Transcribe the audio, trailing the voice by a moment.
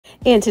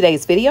In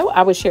today's video,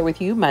 I will share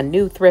with you my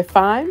new thrift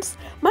finds,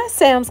 my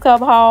Sam's Club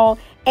haul,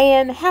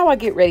 and how I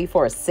get ready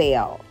for a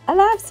sale, a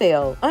live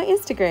sale on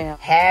Instagram.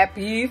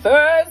 Happy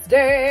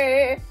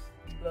Thursday,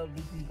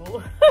 lovely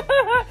people.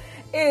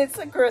 It's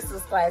a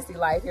Christmas classy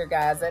life here,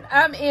 guys, and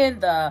I'm in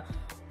the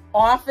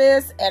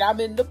office and I'm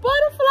in the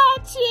butterfly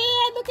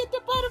chair. Look at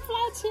the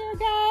butterfly chair,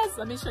 guys.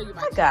 Let me show you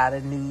my I got a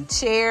new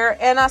chair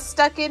and I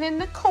stuck it in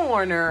the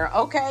corner.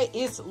 Okay,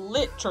 it's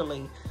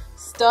literally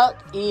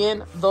stuck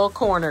in the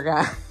corner,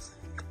 guys.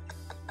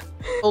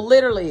 So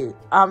literally,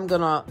 I'm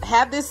gonna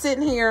have this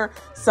sitting here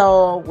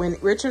so when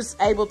Richard's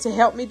able to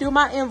help me do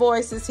my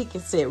invoices, he can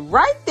sit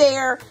right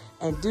there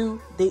and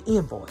do the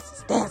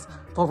invoices. That's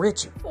for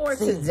Richard. For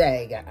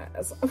today,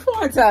 guys.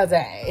 For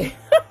today.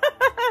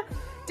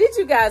 Did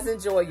you guys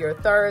enjoy your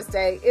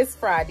Thursday? It's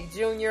Friday,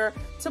 Junior.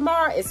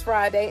 Tomorrow is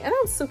Friday, and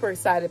I'm super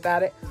excited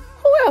about it.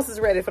 Who else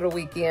is ready for the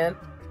weekend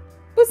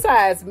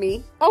besides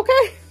me?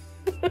 Okay.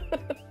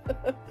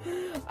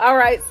 All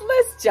right, so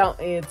let's jump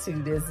into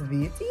this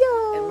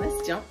video. And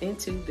let's jump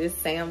into this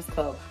Sam's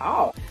Club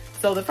haul.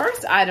 So the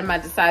first item I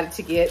decided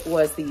to get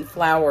was the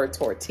flour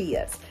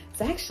tortillas. It's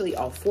actually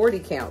a 40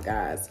 count,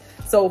 guys.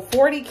 So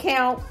 40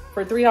 count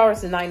for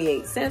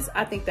 $3.98.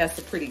 I think that's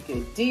a pretty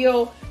good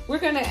deal. We're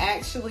gonna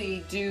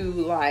actually do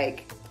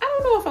like, I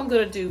don't know if I'm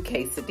gonna do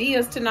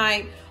quesadillas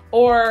tonight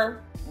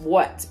or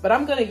what, but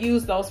I'm gonna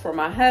use those for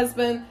my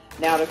husband.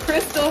 Now the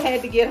Crystal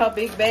had to get her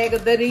big bag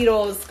of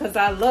Doritos because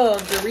I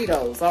love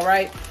Doritos, all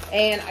right?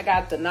 And I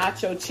got the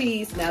nacho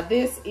cheese. Now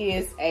this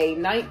is a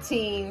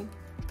 19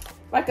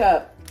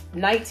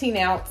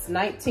 ounce,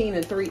 19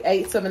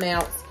 3/8 of an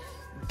ounce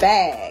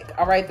bag.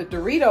 All right, the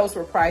Doritos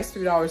were priced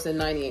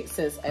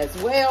 $3.98 as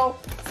well.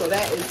 So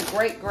that is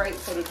great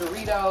for the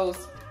Doritos.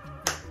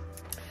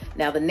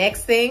 Now the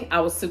next thing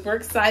I was super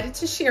excited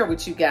to share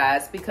with you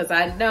guys because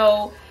I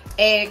know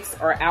eggs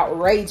are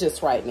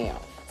outrageous right now.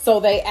 So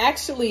they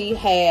actually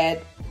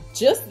had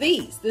just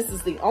these. This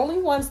is the only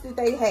ones that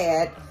they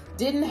had.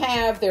 Didn't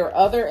have their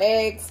other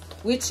eggs,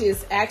 which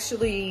is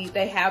actually,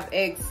 they have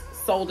eggs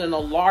sold in a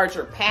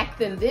larger pack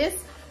than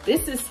this.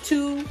 This is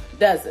 2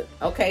 dozen,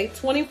 okay?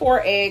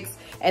 24 eggs,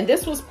 and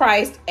this was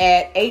priced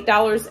at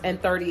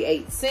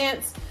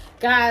 $8.38.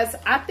 Guys,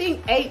 I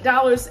think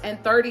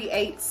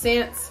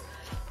 $8.38,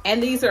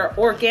 and these are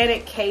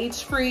organic,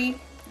 cage-free,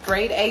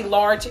 grade A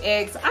large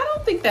eggs. I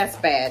don't think that's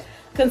bad,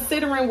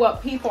 considering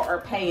what people are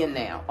paying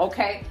now,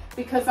 okay?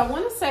 Because I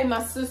want to say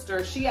my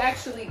sister, she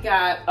actually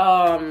got,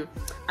 I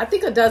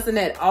think a dozen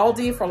at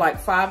Aldi for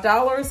like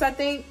 $5, I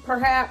think,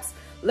 perhaps.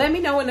 Let me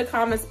know in the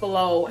comments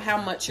below how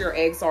much your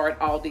eggs are at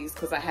Aldi's,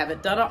 because I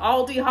haven't done an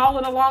Aldi haul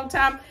in a long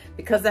time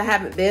because I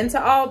haven't been to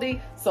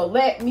Aldi. So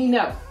let me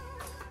know.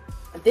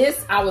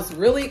 This I was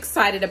really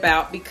excited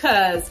about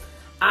because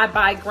I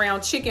buy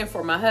ground chicken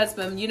for my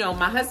husband. You know,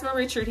 my husband,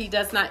 Richard, he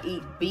does not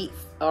eat beef,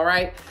 all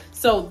right?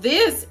 So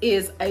this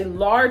is a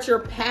larger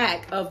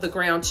pack of the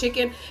ground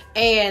chicken,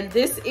 and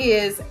this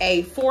is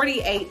a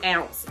 48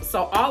 ounce.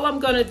 So all I'm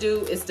gonna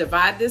do is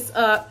divide this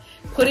up,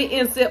 put it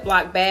in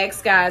Ziploc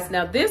bags, guys.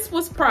 Now this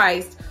was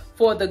priced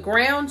for the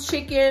ground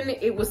chicken,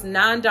 it was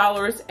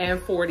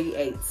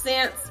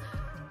 $9.48.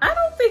 I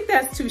don't think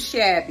that's too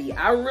shabby.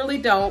 I really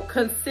don't,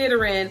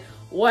 considering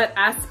what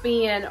I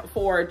spend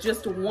for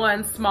just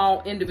one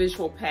small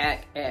individual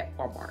pack at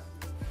Walmart.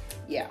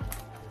 Yeah.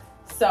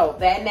 So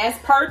that's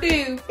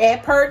Purdue.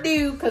 At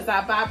Purdue, because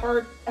I buy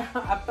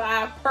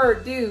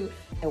Purdue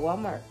at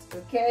Walmart.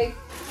 Okay.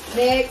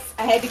 Next,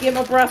 I had to get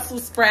my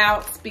Brussels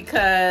sprouts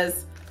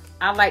because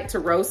I like to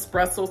roast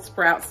Brussels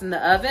sprouts in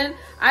the oven.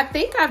 I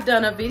think I've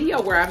done a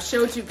video where I've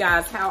showed you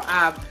guys how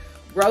I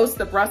roast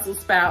the Brussels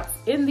sprouts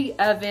in the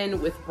oven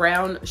with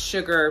brown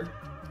sugar.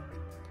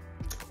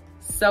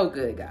 So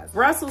good, guys.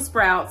 Brussels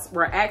sprouts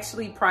were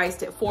actually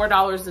priced at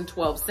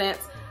 $4.12.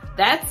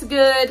 That's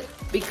good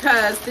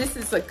because this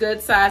is a good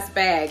size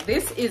bag.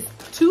 This is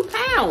 2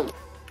 pounds.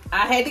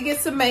 I had to get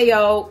some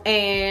mayo,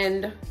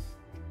 and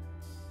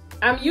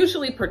I'm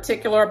usually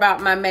particular about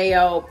my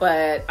mayo,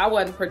 but I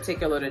wasn't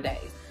particular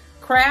today.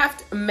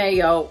 Kraft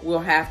mayo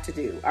will have to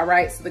do, all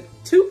right? So the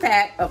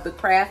 2-pack of the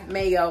Kraft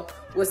mayo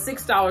was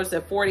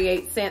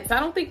 $6.48. I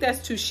don't think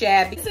that's too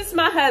shabby. This is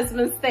my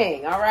husband's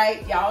thing, all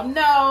right? Y'all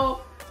know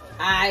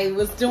I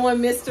was doing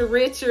Mr.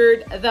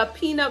 Richard, the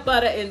peanut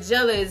butter and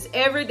jellies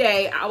every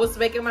day. I was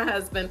making my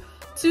husband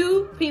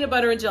 2 peanut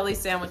butter and jelly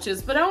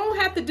sandwiches, but I don't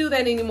have to do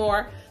that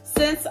anymore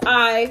since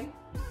I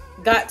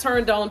got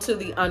turned on to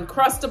the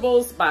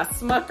Uncrustables by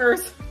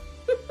Smucker's.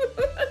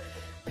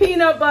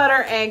 Peanut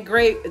butter and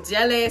grape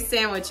jelly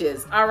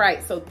sandwiches. All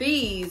right, so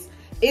these,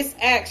 it's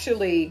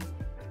actually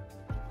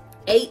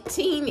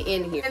 18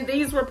 in here, and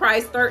these were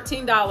priced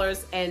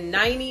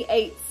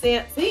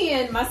 $13.98.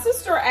 Then my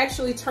sister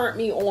actually turned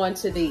me on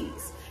to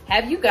these.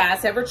 Have you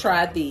guys ever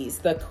tried these?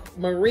 The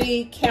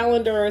Marie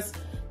Callender's,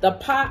 the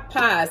pot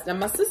pies. Now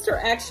my sister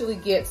actually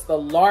gets the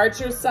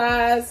larger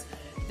size.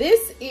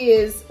 This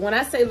is, when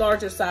I say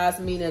larger size,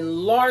 meaning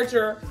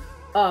larger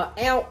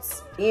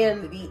ounce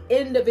in the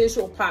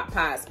individual pot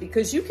pies,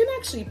 because you can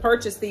actually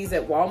purchase these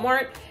at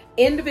Walmart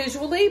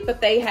individually,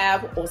 but they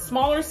have a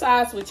smaller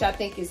size, which I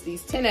think is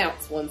these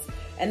 10-ounce ones.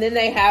 And then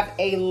they have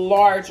a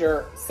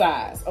larger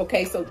size.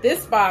 Okay, so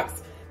this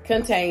box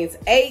contains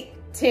 8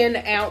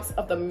 10-ounce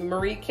of the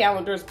Marie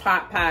Callender's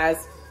pot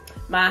pies.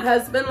 My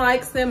husband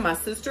likes them, my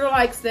sister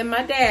likes them,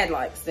 my dad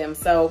likes them.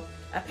 So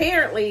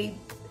apparently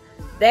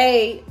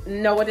they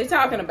know what they're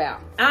talking about.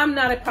 I'm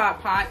not a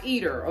pot pie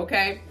eater,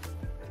 okay?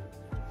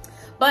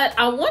 But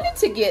I wanted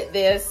to get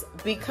this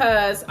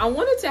because I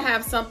wanted to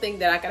have something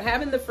that I could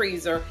have in the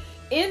freezer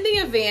in the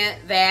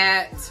event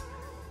that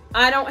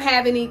I don't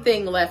have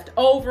anything left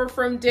over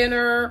from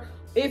dinner.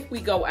 If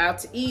we go out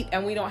to eat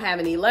and we don't have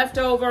any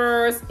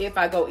leftovers, if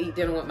I go eat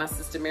dinner with my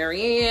sister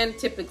Marianne,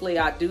 typically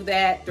I do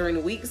that during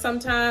the week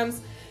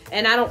sometimes,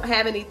 and I don't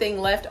have anything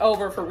left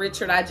over for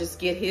Richard, I just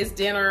get his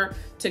dinner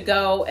to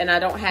go and I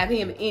don't have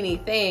him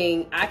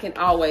anything, I can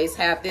always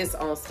have this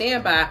on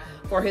standby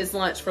for his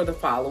lunch for the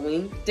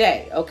following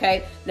day,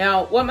 okay?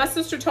 Now, what my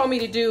sister told me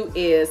to do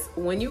is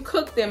when you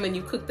cook them and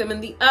you cook them in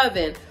the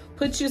oven,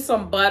 put you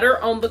some butter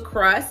on the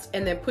crust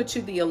and then put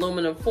you the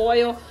aluminum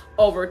foil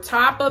over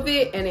top of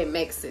it, and it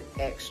makes it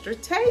extra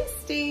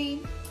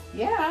tasty.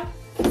 Yeah,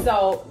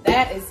 so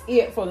that is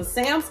it for the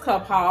Sam's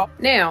Club haul.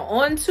 Now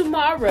on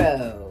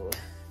tomorrow,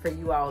 for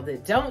you all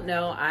that don't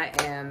know, I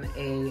am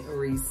a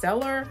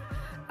reseller.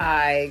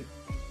 I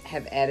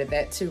have added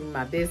that to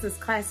my business,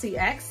 Classy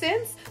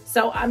Accents.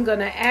 So I'm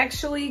gonna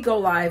actually go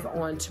live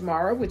on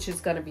tomorrow, which is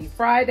gonna be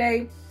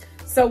Friday.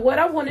 So what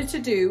I wanted to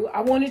do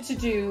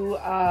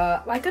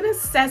like an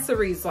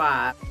accessories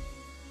live.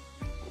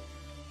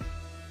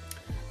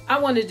 I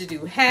wanted to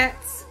do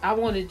hats. I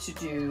wanted to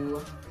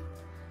do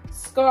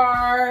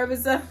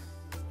scarves.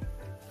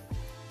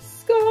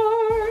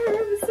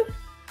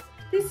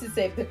 This is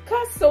a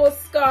Picasso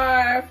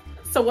scarf.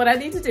 So what I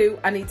need to do,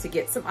 I need to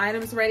get some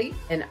items ready,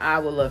 and I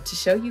would love to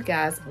show you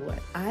guys what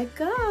I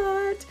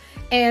got.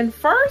 And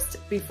first,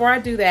 before I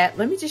do that,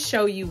 let me just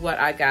show you what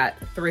I got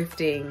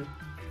thrifting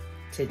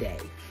today.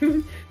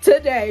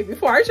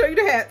 Before I show you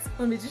the hats,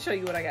 let me just show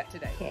you what I got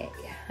today. Okay.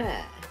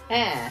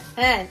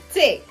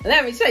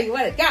 Let me show you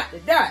what I got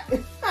today.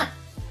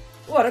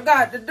 What I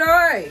got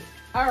today.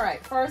 All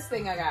right, first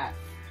thing I got.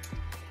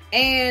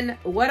 And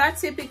what I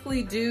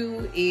typically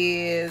do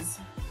is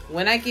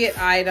when I get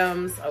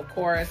items, of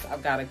course,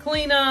 I've got to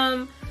clean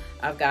them,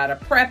 I've got to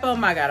prep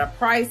them, I got to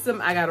price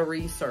them, I got to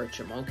research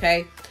them,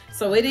 okay?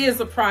 So it is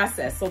a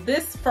process. So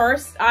this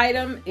first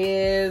item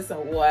is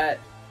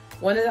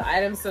one of the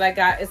items that I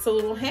got. It's a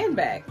little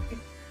handbag.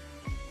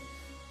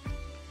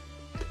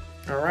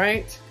 All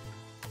right.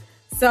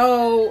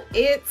 So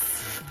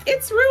it's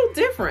real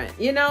different,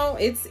 you know,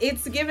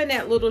 it's giving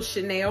that little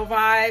Chanel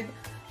vibe.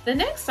 The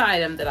next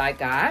item that I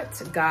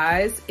got,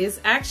 guys,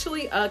 is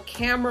actually a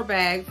camera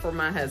bag for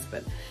my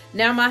husband.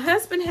 Now, my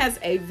husband has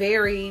a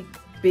very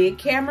big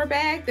camera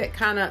bag that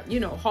kind of, you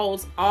know,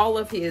 holds all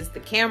of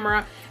the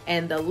camera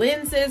and the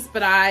lenses,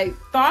 but I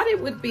thought it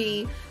would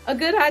be a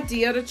good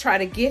idea to try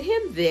to get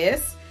him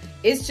this.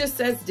 It's just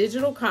as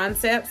Digital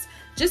Concepts,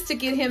 just to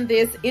get him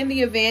this in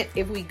the event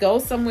if we go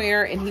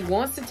somewhere and he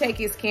wants to take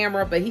his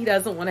camera, but he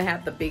doesn't want to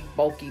have the big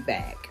bulky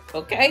bag.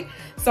 Okay,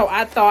 so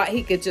I thought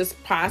he could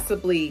just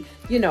possibly,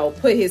 you know,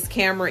 put his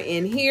camera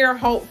in here.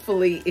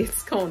 Hopefully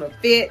it's gonna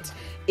fit.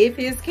 If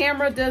his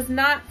camera does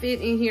not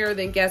fit in here,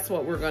 then guess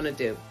what we're gonna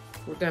do?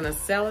 We're gonna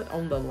sell it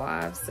on the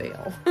live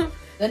sale.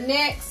 The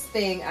next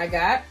thing I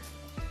got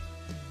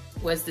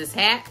was this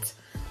hat.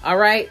 All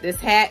right, this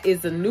hat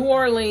is a New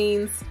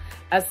Orleans,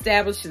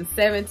 established in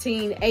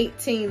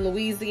 1718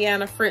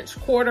 Louisiana French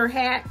Quarter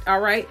hat.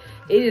 All right,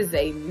 it is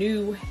a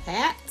new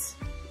hat.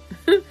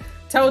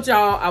 Told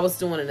y'all I was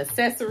doing an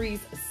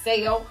accessories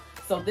sale,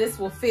 so this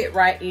will fit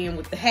right in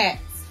with the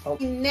hats.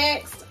 Okay.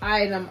 Next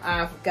item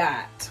I've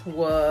got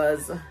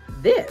was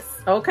this,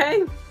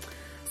 okay?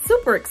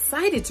 Super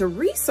excited to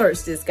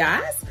research this,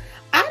 guys.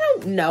 I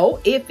don't know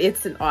if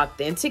it's an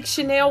authentic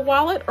Chanel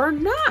wallet or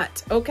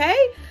not,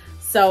 okay?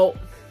 So,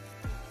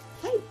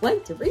 can't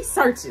wait to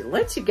research it,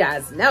 let you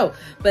guys know.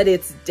 But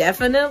it's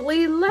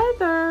definitely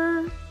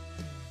leather.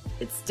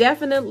 It's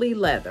definitely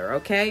leather,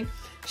 okay?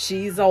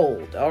 She's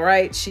old, all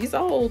right? She's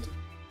old.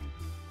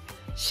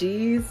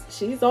 She's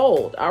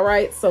old, all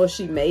right? So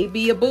she may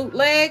be a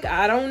bootleg,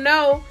 I don't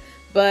know.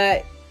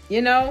 But,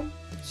 you know,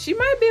 she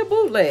might be a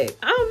bootleg,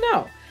 I don't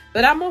know.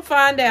 But I'm gonna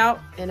find out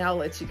and I'll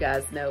let you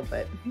guys know.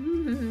 But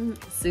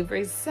super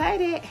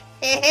excited.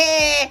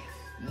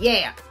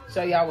 Yeah,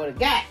 show y'all what I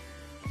got.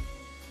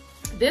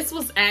 This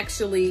was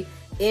actually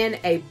in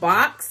a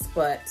box,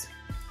 but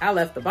I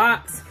left the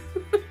box.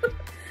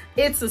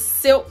 It's a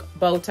silk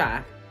bow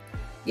tie.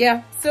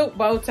 Yeah, silk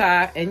bow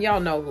tie, and y'all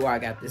know who I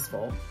got this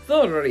for.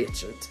 For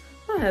Richard,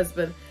 my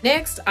husband.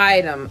 Next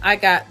item, I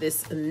got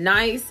this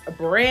nice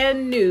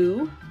brand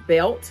new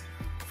belt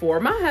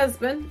for my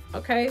husband,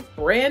 okay?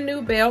 Brand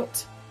new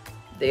belt.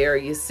 There,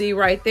 you see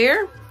right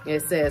there.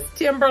 It says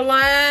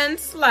Timberline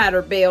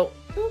Slider Belt,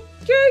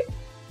 okay?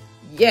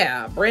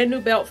 Yeah, brand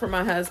new belt for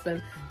my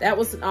husband. That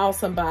was an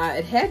awesome buy.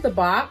 It had the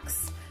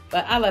box,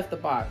 but I left the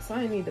box. I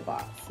didn't need the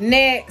box.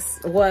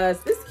 Next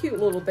was this cute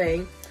little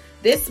thing.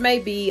 This may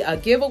be a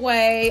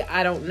giveaway.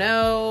 I don't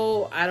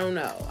know.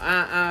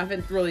 I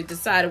haven't really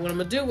decided what I'm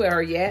gonna do with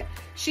her yet.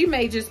 She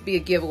may just be a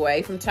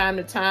giveaway. From time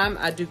to time,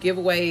 I do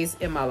giveaways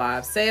in my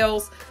live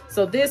sales.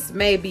 So this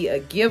may be a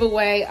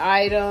giveaway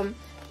item.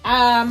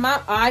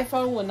 My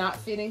iPhone will not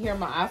fit in here.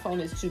 My iPhone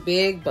is too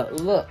big, but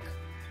look,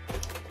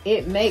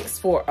 it makes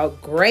for a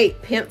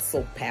great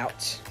pencil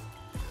pouch.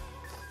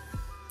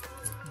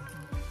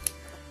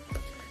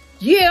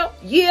 Yeah,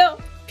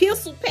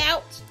 pencil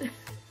pouch.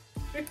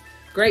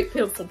 Great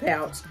pencil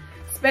pouch,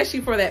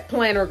 especially for that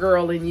planner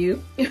girl in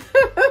you.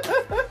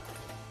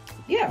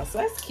 Yeah, so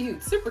that's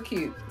cute, super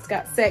cute. It's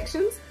got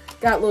sections,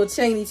 got a little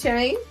chainy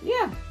chain.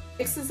 Yeah,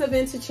 this is a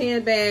vintage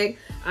handbag.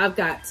 I've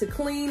got to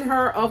clean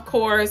her, of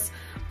course.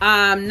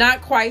 I'm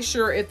not quite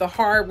sure if the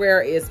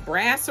hardware is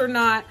brass or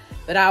not,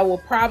 but I will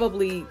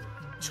probably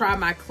try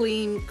my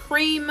cream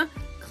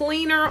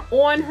cleaner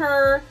on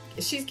her.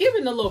 She's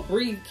giving a little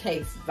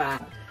briefcase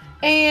vibe,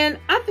 and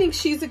I think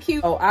she's a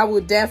cute. Oh, I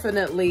would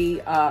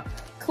definitely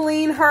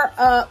clean her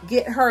up,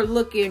 get her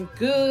looking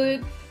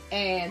good,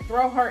 and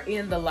throw her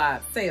in the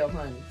live sale,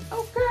 honey.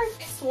 Okay,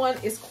 this one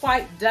is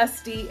quite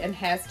dusty and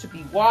has to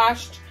be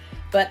washed,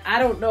 but I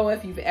don't know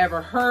if you've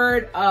ever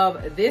heard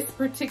of this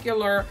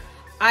particular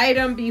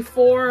item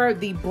before.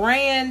 The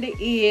brand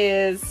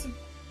is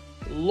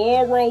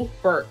Laurel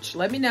Birch.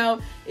 Let me know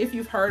if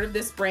you've heard of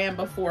this brand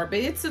before, but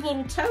it's a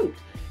little tote.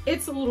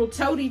 It's a little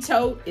toady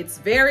tote. It's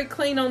very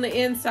clean on the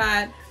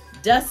inside,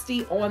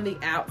 dusty on the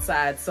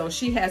outside. So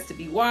she has to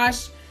be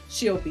washed,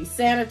 she'll be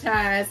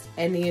sanitized,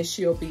 and then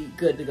she'll be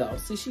good to go.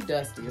 See, she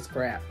dusty as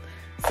crap.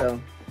 So,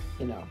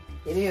 you know,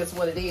 it is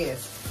what it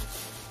is.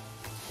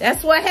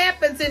 That's what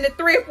happens in the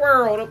thrift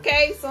world,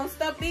 okay? Some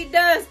stuff be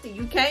dusty.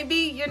 You can't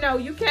be, you know,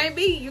 you can't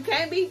be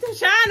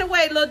shying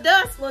away little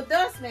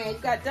dust, man. You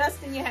got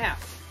dust in your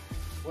house.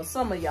 Well,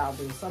 some of y'all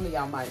do. Some of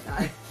y'all might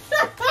not.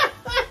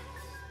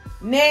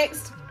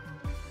 Next,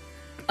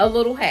 a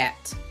little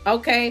hat,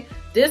 okay?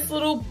 This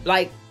little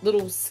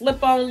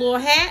slip-on little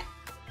hat,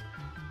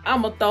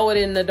 I'm gonna throw it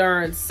in the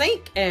darn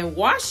sink and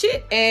wash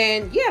it,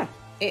 and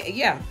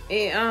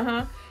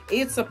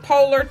it's a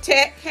Polar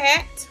Tech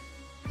hat.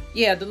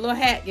 Yeah, the little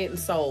hat getting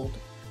sold.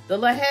 The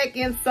little hat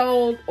getting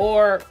sold,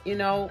 or, you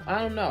know, I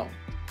don't know.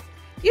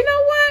 You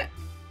know what?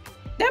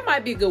 That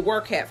might be a good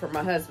work hat for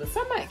my husband,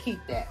 so I might keep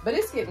that, but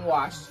it's getting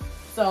washed,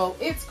 so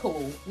it's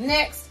cool.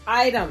 Next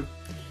item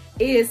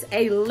is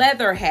a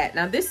leather hat.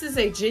 Now, this is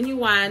a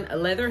genuine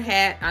leather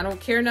hat. I don't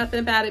care nothing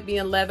about it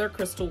being leather.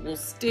 Crystal will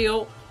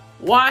still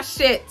wash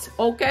it,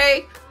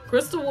 okay?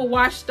 Crystal will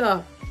wash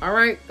stuff, all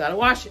right? Gotta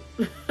wash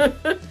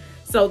it.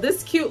 So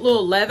this cute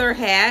little leather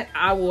hat,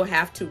 I will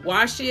have to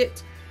wash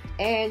it.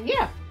 And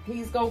yeah,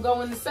 he's gonna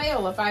go in the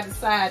sale if I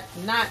decide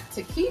not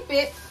to keep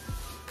it.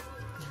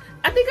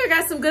 I think I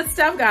got some good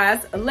stuff, guys.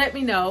 Let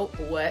me know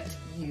what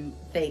you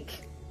think.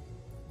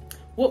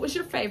 What was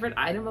your favorite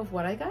item of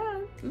what I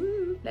got?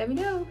 Let me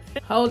know.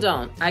 Hold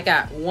on, I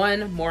got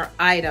one more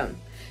item.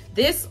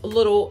 This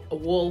little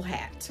wool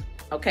hat,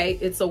 okay?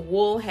 It's a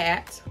wool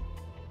hat,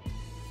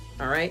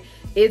 all right?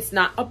 It's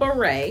not a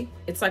beret.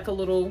 It's like a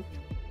little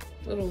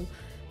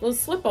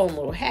slip-on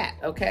little hat,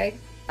 okay?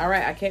 All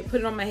right, I can't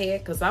put it on my head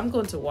because I'm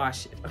going to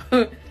wash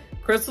it.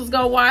 Crystal's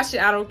gonna wash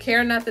it. I don't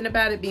care nothing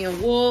about it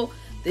being wool.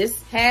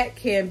 This hat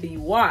can be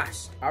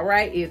washed, all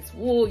right? It's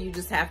wool. You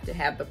just have to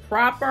have the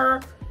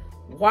proper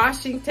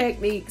washing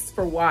techniques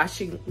for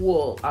washing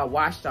wool. I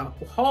watched a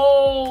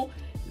whole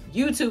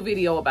YouTube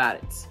video about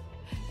it,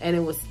 and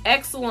it was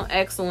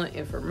excellent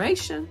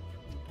information,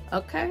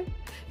 okay?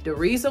 The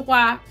reason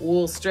why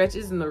wool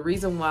stretches and the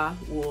reason why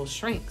wool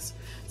shrinks.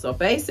 So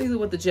basically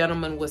what the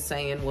gentleman was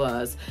saying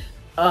was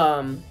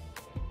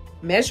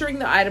measuring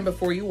the item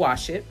before you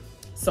wash it.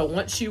 So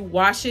once you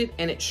wash it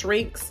and it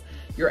shrinks,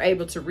 you're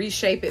able to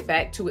reshape it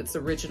back to its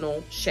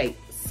original shape,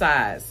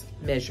 size,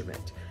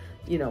 measurement,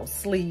 you know,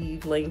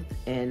 sleeve length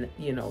and,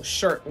 you know,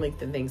 shirt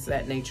length and things of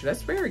that nature.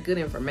 That's very good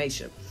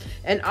information.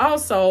 And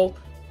also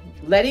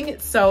letting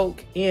it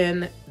soak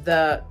in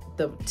the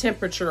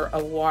temperature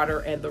of water,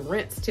 and the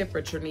rinse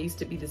temperature needs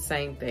to be the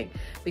same thing,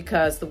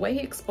 because the way he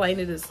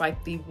explained it is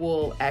like the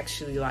wool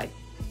actually like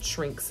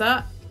shrinks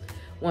up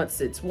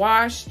once it's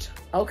washed.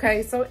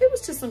 Okay, so it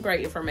was just some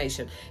great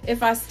information.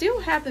 If I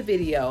still have the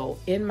video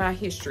in my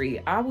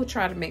history, I will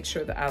try to make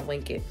sure that I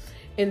link it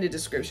in the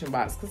description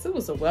box, because it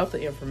was a wealth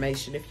of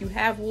information. If you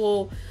have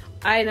wool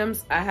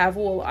items, I have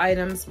wool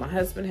items, my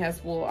husband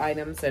has wool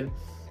items, and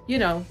you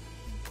know,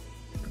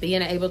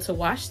 being able to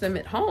wash them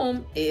at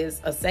home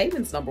is a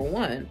savings, number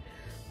one.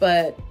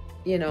 But,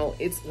 you know,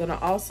 it's gonna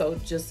also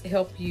just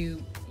help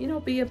you, you know,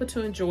 be able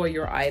to enjoy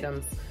your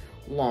items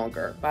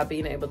longer by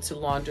being able to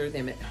launder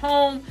them at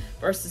home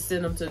versus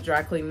send them to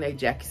dry cleaning, they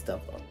jacky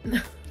stuff up.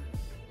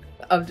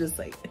 I'm just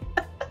saying.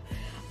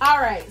 All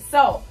right,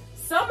 so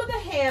some of the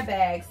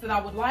handbags that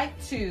I would like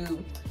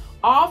to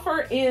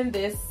offer in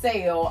this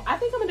sale, I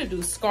think I'm gonna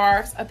do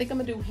scarves, I think I'm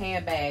gonna do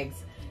handbags,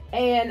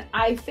 and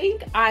I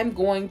think I'm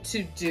going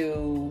to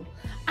do,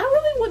 I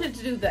really wanted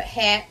to do the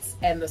hats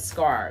and the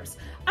scarves.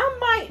 I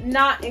might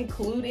not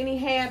include any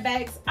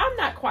handbags. I'm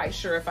not quite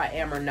sure if I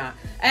am or not.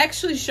 I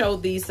actually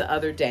showed these the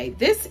other day.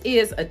 This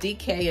is a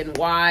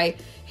DKNY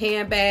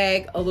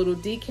handbag, a little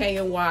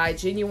DKNY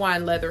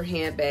genuine leather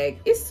handbag.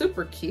 It's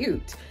super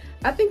cute.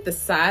 I think the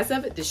size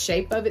of it, the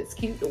shape of it's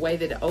cute. The way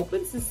that it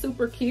opens is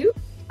super cute.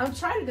 I'm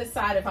trying to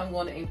decide if I'm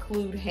going to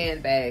include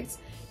handbags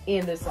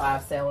in this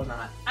live sale or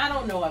not. I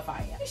don't know if I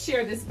am. Let me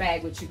share this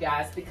bag with you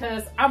guys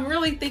because I'm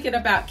really thinking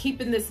about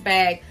keeping this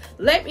bag.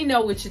 Let me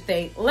know what you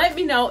think. Let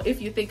me know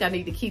if you think I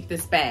need to keep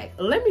this bag.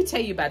 Let me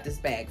tell you about this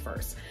bag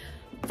first.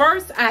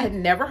 First, I had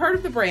never heard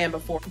of the brand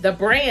before. The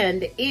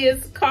brand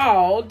is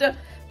called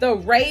the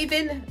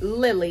Raven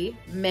Lily,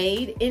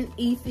 made in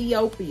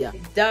Ethiopia.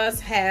 It does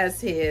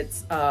has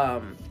its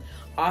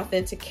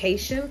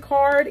authentication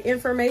card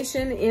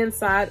information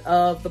inside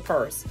of the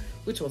purse,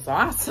 which was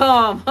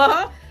awesome.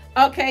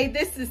 Okay,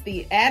 this is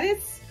the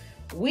Addis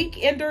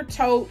Weekender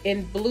Tote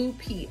in blue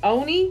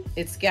peony.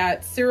 It's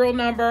got serial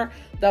number.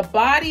 The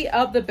body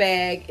of the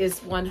bag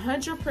is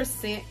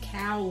 100%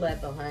 cow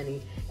leather,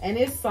 honey, and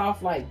it's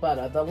soft like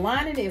butter. The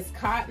lining is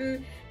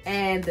cotton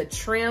and the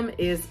trim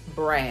is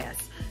brass.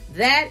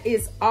 That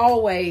is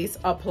always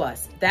a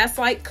plus. That's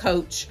like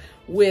Coach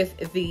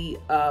with the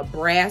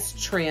brass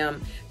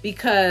trim,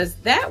 because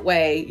that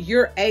way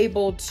you're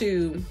able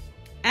to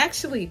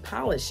actually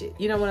polish it.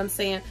 You know what I'm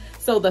saying?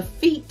 So the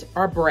feet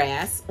are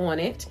brass on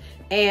it,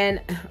 and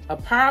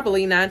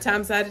probably 9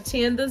 times out of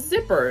 10 the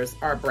zippers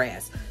are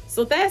brass.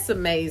 So that's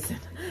amazing.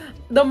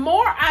 The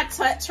more I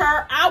touch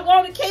her, I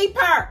want to keep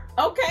her.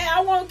 Okay,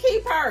 I want to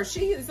keep her.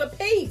 She is a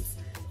piece.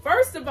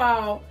 First of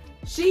all,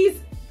 she's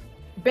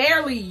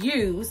barely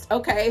used.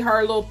 Okay,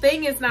 her little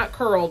thing is not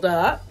curled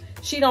up.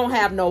 She don't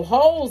have no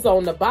holes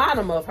on the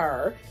bottom of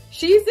her.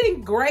 She's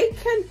in great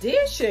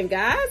condition,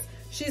 guys.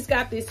 She's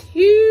got this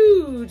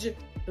huge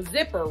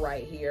zipper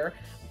right here.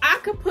 I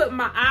could put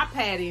my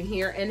iPad in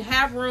here and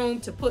have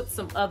room to put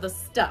some other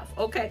stuff,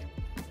 okay?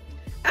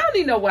 I don't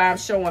even know why I'm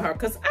showing her,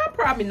 because I'm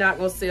probably not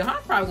going to sell her.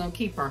 I'm probably going to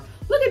keep her.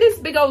 Look at this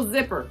big old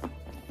zipper.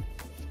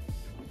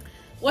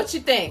 What you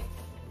think?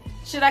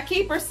 Should I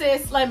keep her,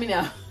 sis? Let me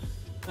know.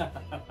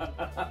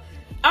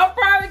 I'll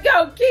probably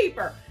go keep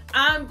her.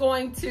 I'm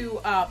going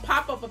to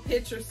pop up a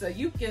picture so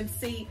you can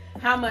see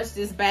how much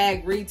this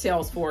bag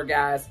retails for,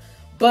 guys.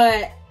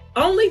 But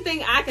only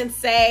thing I can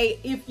say,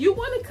 if you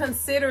want to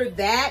consider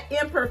that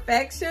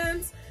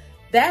imperfections,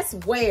 that's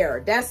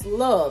wear, that's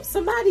love.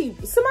 Somebody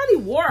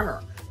wore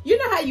her. You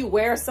know how you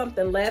wear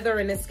something leather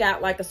and it's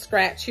got like a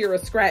scratch here, a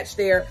scratch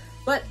there,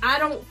 but I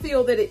don't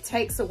feel that it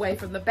takes away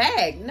from the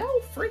bag. No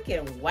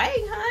freaking way,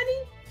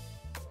 honey.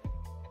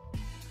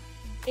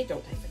 It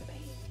don't take from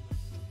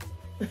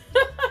the bag.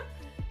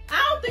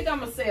 I don't think I'm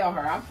gonna sell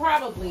her. I'm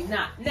probably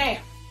not. Now,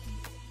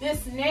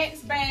 this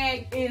next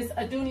bag is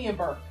a Dooney and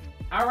Burke.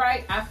 All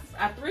right, I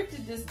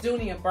thrifted this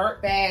Dooney and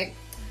Burke bag.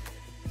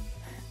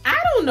 I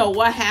don't know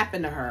what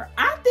happened to her.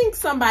 I think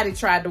somebody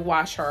tried to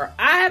wash her.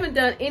 I haven't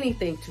done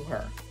anything to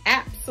her.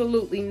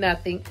 Absolutely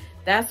nothing.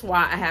 That's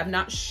why I have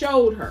not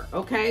showed her,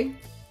 okay?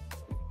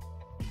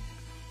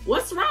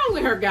 What's wrong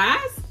with her,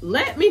 guys?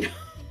 Let me know.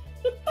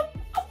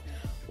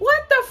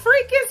 What the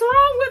freak is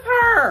wrong with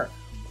her?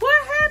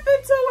 What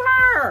happened to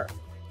her?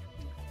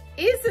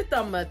 Is it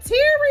the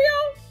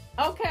material?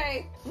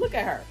 Okay, look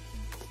at her.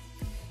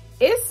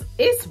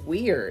 It's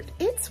weird.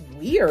 It's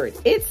weird.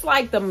 It's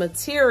like the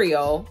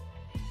material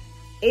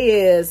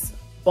is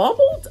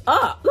bubbled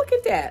up. Look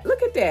at that.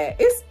 Look at that.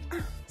 It's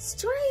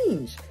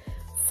strange.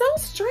 So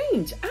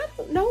strange. I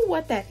don't know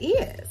what that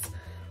is.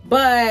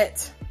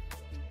 But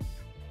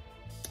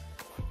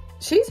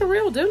she's a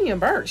real Dooney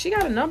and Burke. She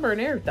got a number and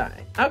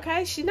everything.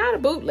 Okay? She's not a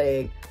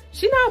bootleg.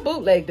 She's not a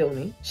bootleg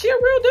Dooney. She a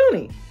real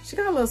Dooney. She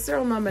got a little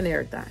serial number and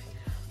everything.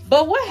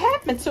 But what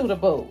happened to the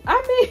boo?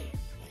 I mean,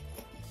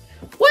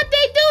 what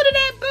they do to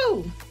that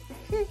boo?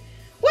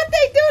 What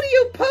they do to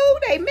you, Pooh?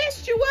 They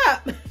messed you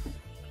up.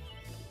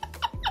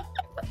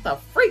 What the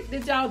freak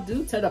did y'all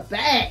do to the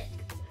bag?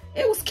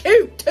 It was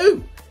cute,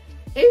 too.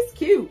 It's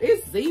cute.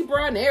 It's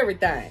zebra and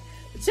everything.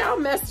 But y'all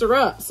messed her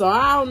up, so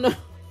I don't know.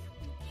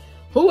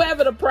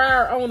 Whoever the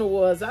prior owner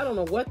was, I don't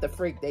know what the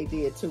freak they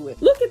did to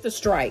it. Look at the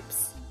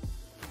stripes.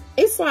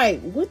 It's like,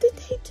 what did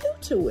they do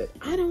to it?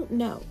 I don't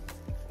know.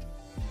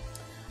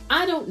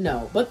 I don't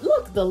know. But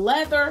look, the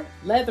leather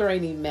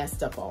ain't even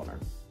messed up on her.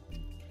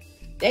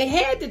 They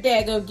had to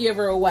daggone give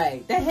her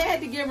away. They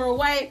had to give her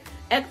away.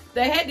 And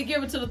they had to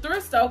give her to the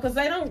thrift store because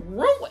they don't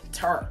ruin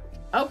her.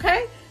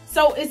 Okay?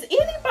 So is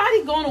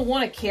anybody going to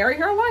want to carry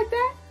her like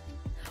that?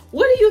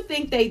 What do you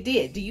think they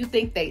did? Do you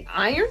think they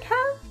ironed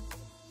her?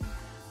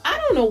 I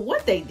don't know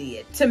what they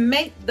did to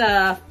make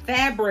the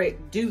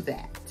fabric do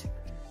that.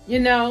 You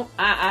know,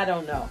 I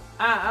don't know.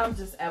 I'm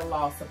just at a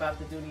loss about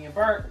the Dooney and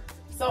Burke.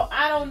 So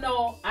I don't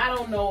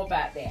know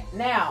about that.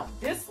 Now,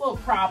 this little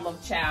problem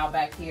child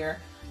back here,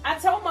 I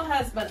told my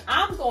husband,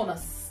 I'm going to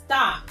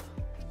stop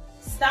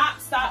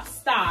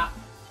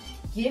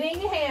getting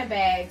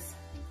handbags.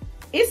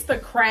 It's the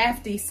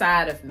crafty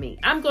side of me.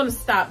 I'm going to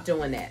stop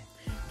doing that.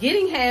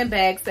 Getting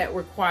handbags that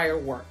require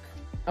work.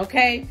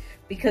 Okay?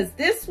 Because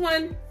this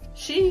one,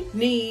 She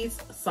needs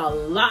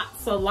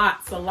lots of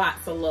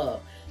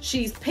love.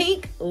 She's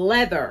pink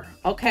leather,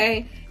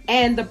 okay?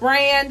 And the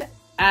brand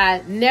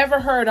I never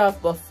heard of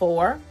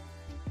before.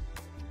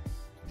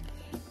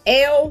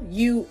 Luella.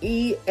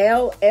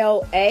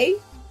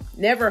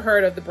 Never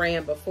heard of the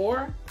brand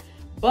before.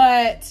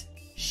 But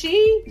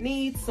she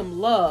needs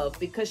some love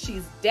because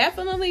she's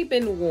definitely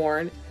been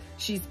worn.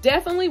 She's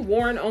definitely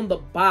worn on the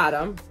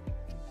bottom.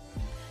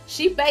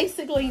 She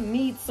basically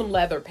needs some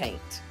leather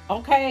paint,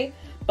 okay?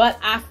 But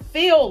I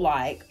feel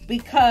like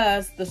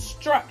because the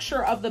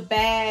structure of the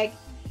bag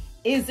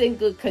is in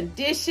good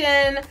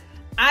condition,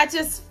 I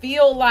just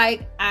feel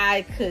like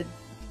I could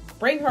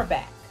bring her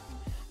back.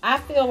 I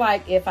feel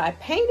like if I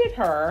painted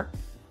her,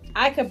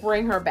 I could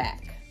bring her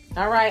back.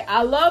 All right.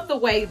 I love the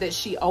way that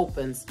she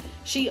opens.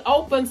 She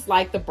opens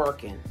like the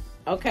Birkin.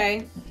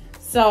 Okay.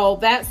 So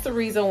that's the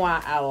reason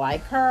why I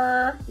like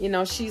her. You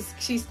know, she's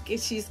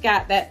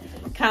got that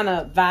kind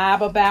of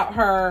vibe about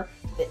her.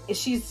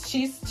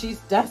 She's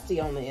dusty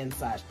on the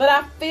inside, but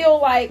I feel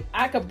like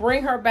I could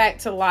bring her back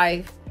to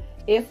life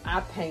if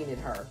I painted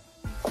her.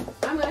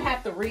 I'm gonna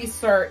have to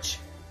research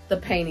the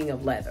painting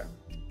of leather.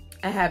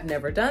 I have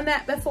never done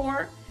that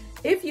before.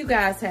 If you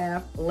guys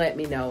have, let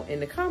me know in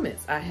the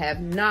comments. I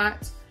have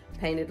not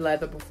painted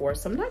leather before,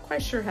 so I'm not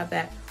quite sure how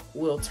that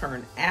will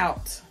turn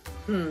out.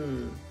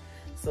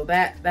 So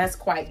that's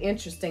quite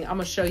interesting. I'm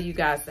gonna show you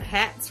guys the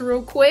hats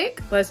real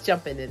quick. Let's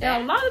jump into that.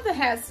 Now, a lot of the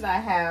hats that I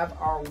have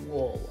are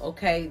wool,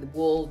 okay? The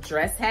wool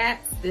dress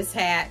hats. This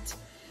hat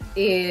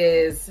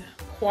is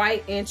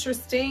quite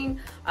interesting.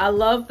 I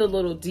love the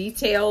little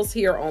details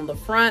here on the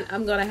front.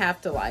 I'm gonna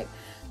have to, like,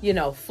 you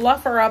know,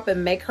 fluff her up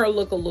and make her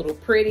look a little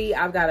pretty.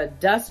 I've got to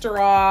dust her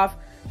off,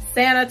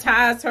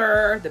 sanitize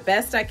her the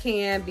best I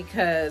can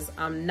because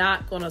I'm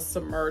not going to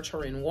submerge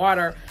her in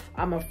water.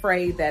 I'm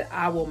afraid that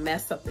I will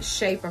mess up the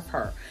shape of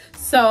her.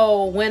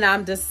 So when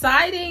I'm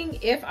deciding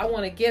if I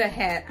want to get a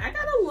hat, I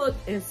got to look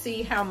and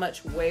see how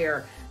much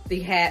wear the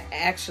hat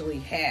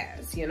actually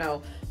has, you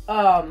know.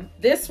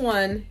 This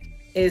one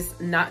is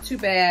not too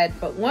bad,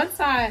 but once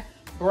I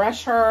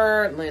brush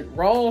her, lint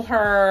roll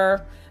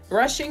her,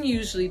 brushing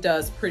usually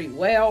does pretty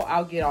well.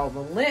 I'll get all the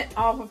lint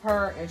off of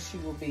her and she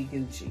will be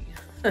Gucci.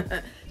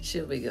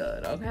 She'll be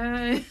good,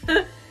 okay?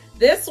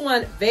 This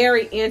one,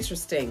 very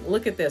interesting.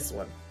 Look at this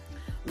one.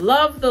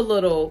 Love the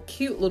little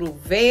cute little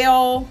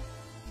veil.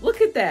 Look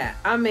at that.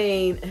 I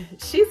mean,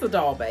 she's a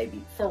doll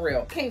baby, for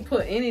real. Can't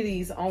put any of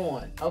these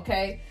on,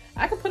 okay?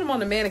 I can put them on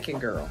the mannequin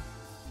girl.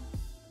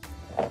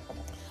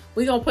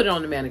 We gonna put it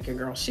on the mannequin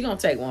girl. She gonna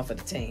take one for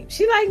the team.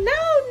 She like,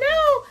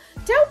 no,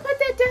 don't put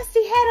that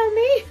dusty hat on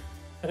me.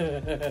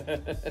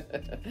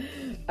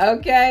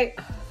 Okay,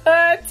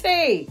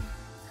 hunty,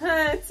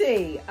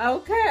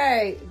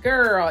 okay,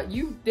 girl,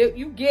 you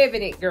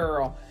giving it,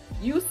 girl,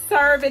 you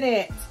serving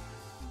it.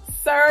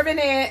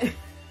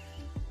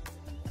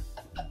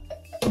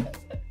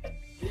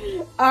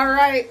 All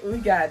right, we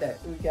gotta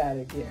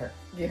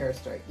get her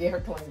straight, get her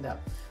cleaned up.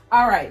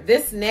 All right,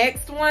 this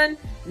next one,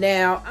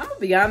 now I'm gonna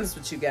be honest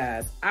with you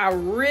guys, I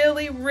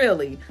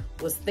really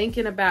was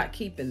thinking about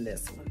keeping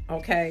this one,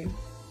 okay?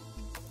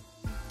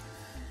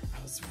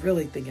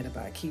 Really thinking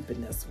about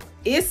keeping this one.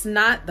 It's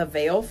not the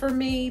veil for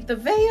me. The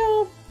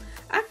veil,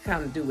 I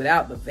kind of do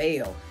without the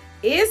veil.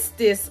 It's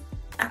this,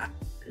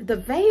 the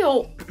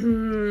veil,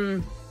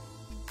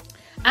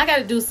 I got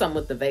to do something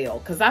with the veil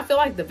because I feel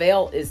like the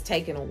veil is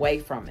taken away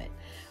from it.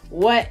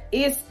 What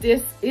is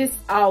this? It's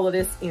all of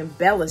this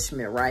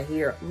embellishment right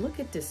here. Look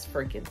at this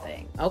freaking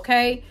thing,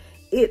 okay?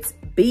 It's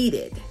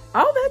beaded.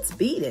 All that's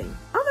beading.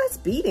 All that's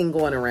beading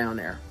going around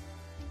there.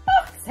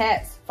 Oh, this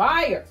hat's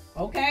fire,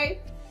 okay?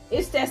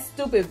 It's that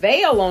stupid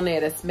veil on there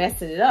that's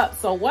messing it up.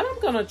 So what I'm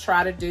going to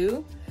try to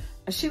do,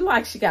 she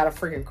got a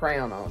freaking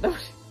crown on, don't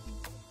she?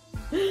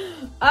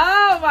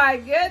 Oh my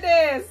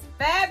goodness.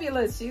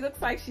 Fabulous. She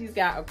looks like she's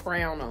got a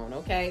crown on,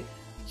 okay?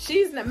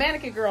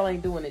 Mannequin girl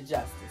ain't doing it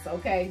justice,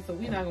 okay? So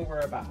we're not going to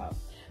worry about her.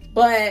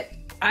 But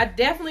I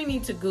definitely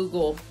need to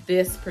Google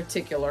this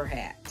particular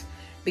hat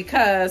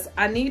because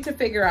I need to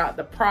figure out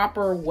the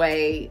proper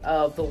way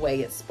of the way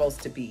it's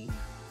supposed to be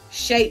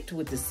shaped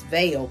with this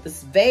veil.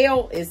 This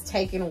veil is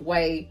taken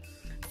away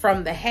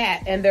from the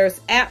hat and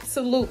there's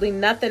absolutely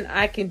nothing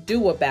I can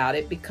do about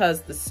it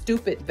because the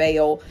stupid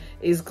veil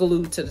is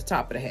glued to the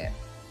top of the hat.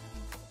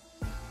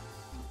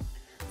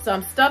 So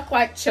I'm stuck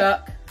like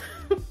Chuck.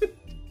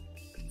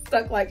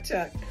 Stuck like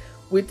Chuck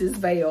with this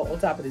veil on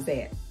top of his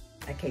hat.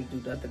 I can't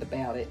do nothing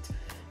about it.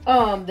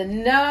 The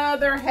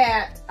another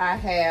hat I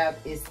have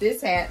is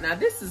this hat. Now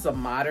this is a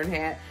modern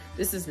hat.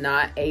 This is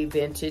not a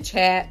vintage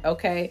hat,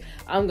 okay?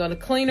 I'm gonna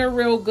clean her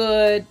real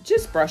good.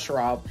 Just brush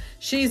her off.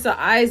 She's a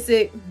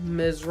Isaac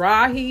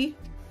Mizrahi.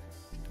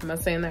 Am I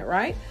saying that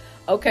right?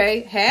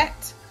 Okay,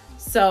 hat.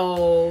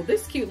 So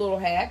this cute little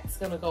hat is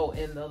gonna go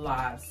in the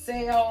live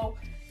sale.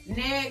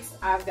 Next,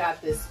 I've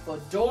got this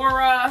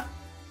fedora.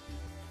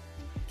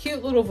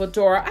 Cute little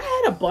fedora. I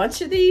had a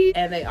bunch of these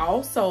and they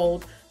all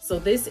sold. So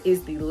this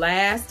is the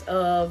last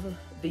of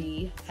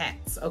the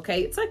hats,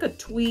 okay? It's like a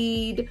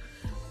tweed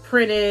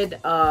printed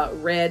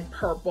red,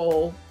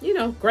 purple, you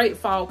know, great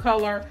fall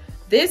color.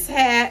 This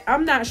hat,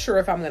 I'm not sure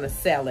if I'm going to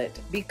sell it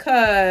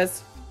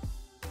because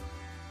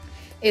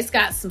it's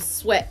got some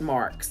sweat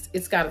marks.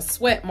 It's got a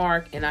sweat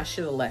mark and I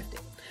should have left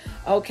it.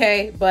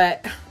 Okay,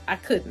 but I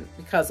couldn't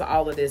because of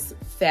all of this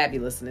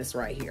fabulousness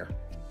right here.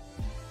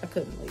 I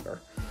couldn't leave her.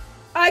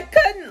 I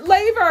couldn't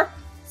leave her.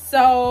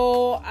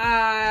 So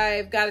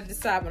I've got to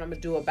decide what I'm going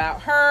to do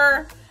about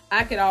her.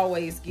 I could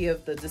always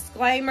give the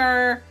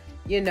disclaimer,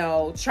 you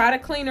know, try to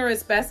clean her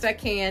as best I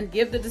can.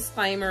 Give the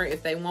disclaimer.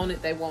 If they want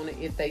it, they want it.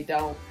 If they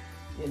don't,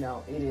 you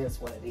know, it is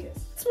what it is.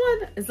 This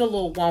one is a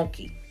little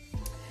wonky.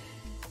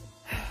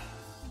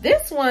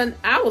 This one,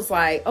 I was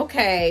like,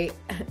 okay,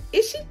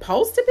 is she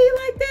supposed to be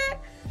like that?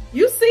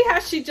 You see how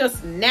she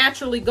just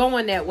naturally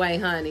going that way,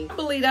 honey. I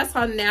believe that's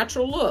her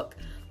natural look.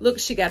 Look,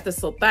 she got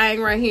this little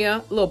thing right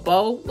here, little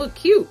bow. Look,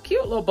 cute,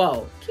 cute little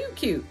bow. Cute,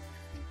 cute.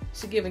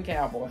 She giving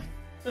cowboy.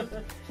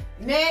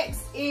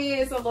 Next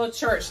is a little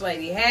church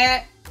lady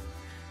hat.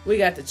 We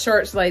got the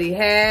church lady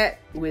hat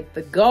with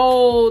the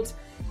gold,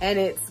 and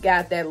it's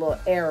got that little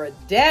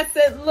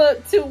iridescent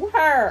look to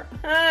her.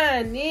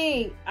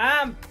 Honey,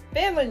 I'm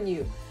feeling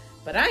you.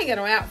 But I ain't got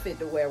no outfit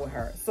to wear with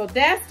her. So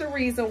that's the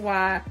reason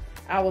why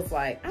I was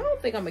like, I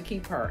don't think I'm gonna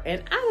keep her.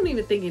 And I don't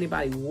even think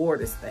anybody wore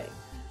this thing.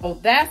 So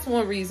that's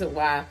one reason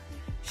why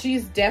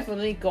she's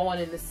definitely going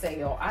in the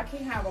sale. I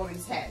can't have all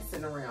these hats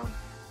sitting around.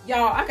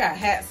 Y'all, I got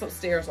hats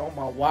upstairs on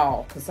my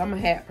wall because I'm a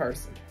hat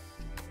person.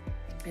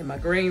 In my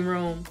green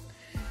room,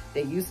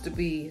 that used to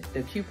be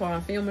the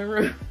coupon filming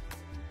room.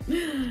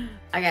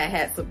 I got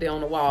hats up there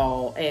on the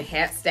wall and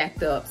hats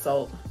stacked up.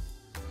 So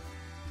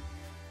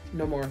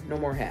no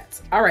more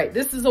hats. All right,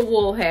 this is a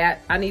wool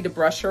hat. I need to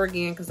brush her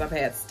again because I've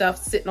had stuff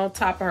sitting on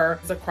top of her.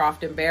 It's a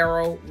Croft &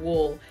 Barrel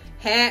wool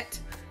hat.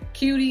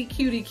 Cutie,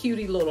 cutie,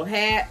 cutie little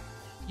hat.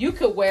 You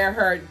could wear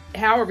her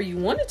however you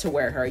wanted to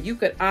wear her. You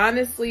could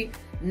honestly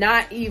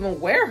not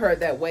even wear her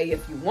that way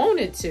if you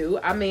wanted to.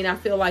 I mean, I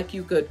feel like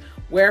you could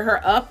wear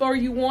her up or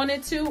you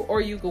wanted to,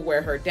 or you could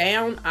wear her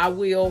down. I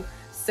will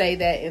say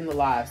that in the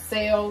live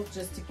sale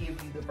just to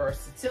give you the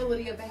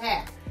versatility of the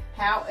hat.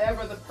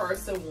 However the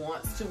person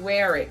wants to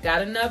wear it.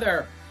 Got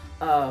another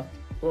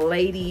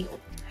lady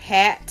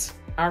hat,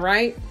 all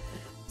right?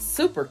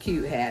 Super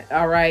cute hat,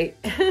 all right?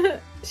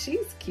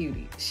 She's a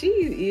cutie. She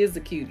is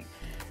a cutie.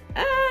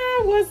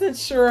 I wasn't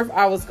sure if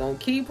I was going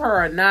to keep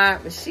her or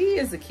not, but she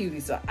is a cutie,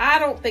 so I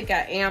don't think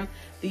I am.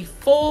 The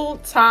full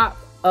top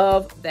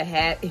of the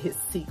hat is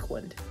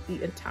sequined.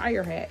 The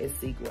entire hat is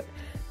sequined.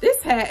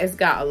 This hat has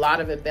got a lot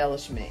of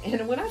embellishment,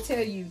 and when I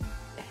tell you,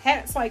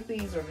 hats like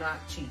these are not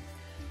cheap.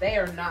 They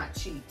are not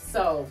cheap.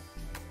 So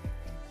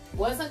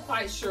wasn't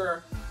quite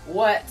sure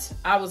what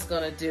I was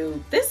gonna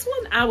do. This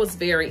one I was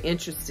very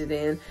interested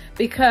in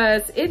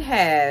because it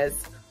has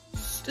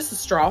just a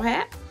straw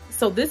hat.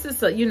 So this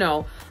is a, you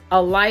know,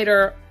 a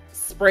lighter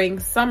spring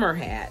summer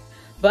hat,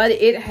 but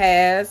it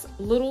has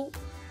little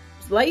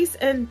lace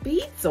and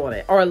beads on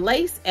it, or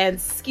lace and,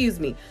 excuse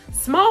me,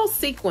 small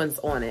sequins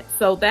on it.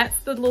 So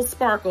that's the little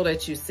sparkle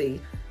that you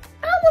see.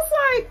 I was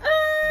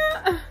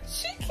like,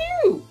 she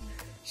cute.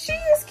 She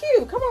is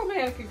cute. Come on,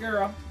 mannequin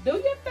girl. Do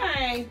your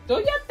thing. Do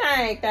your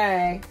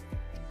thing.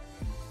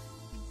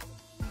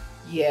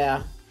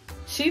 Yeah.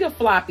 She the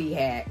floppy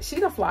hat. She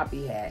the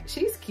floppy hat.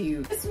 She's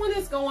cute. This one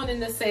is going in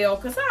the sale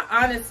because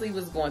I honestly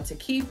was going to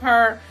keep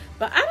her,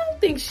 but I don't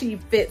think she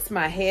fits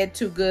my head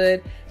too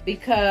good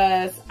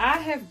because I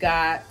have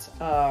got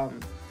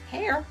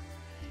hair,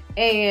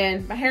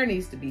 and my hair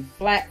needs to be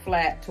flat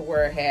to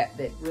wear a hat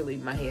that really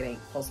my head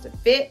ain't supposed to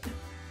fit.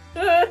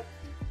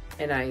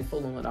 And I ain't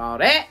fooling with all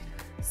that.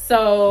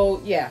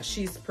 So yeah,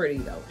 she's pretty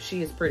though.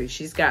 She is pretty.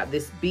 She's got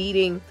this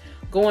beading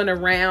going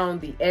around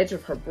the edge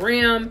of her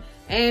brim,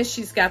 and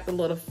she's got the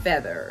little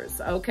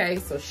feathers. Okay,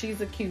 so she's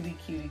a cutie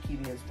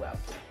as well.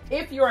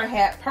 If you're a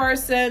hat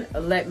person,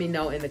 let me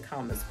know in the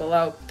comments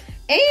below.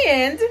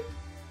 And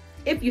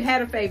if you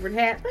had a favorite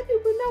hat, let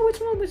people know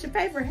which one was your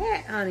favorite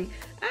hat, honey.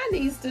 I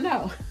needs to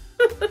know.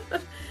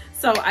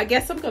 So I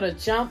guess I'm gonna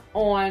jump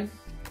on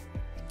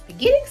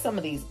getting some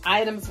of these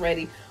items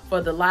ready for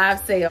the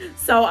live sale.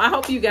 So I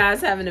hope you guys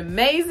have an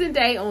amazing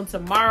day on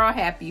tomorrow.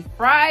 Happy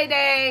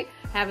Friday.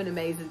 Have an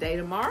amazing day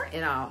tomorrow,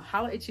 and I'll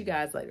holler at you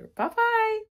guys later. Bye-bye.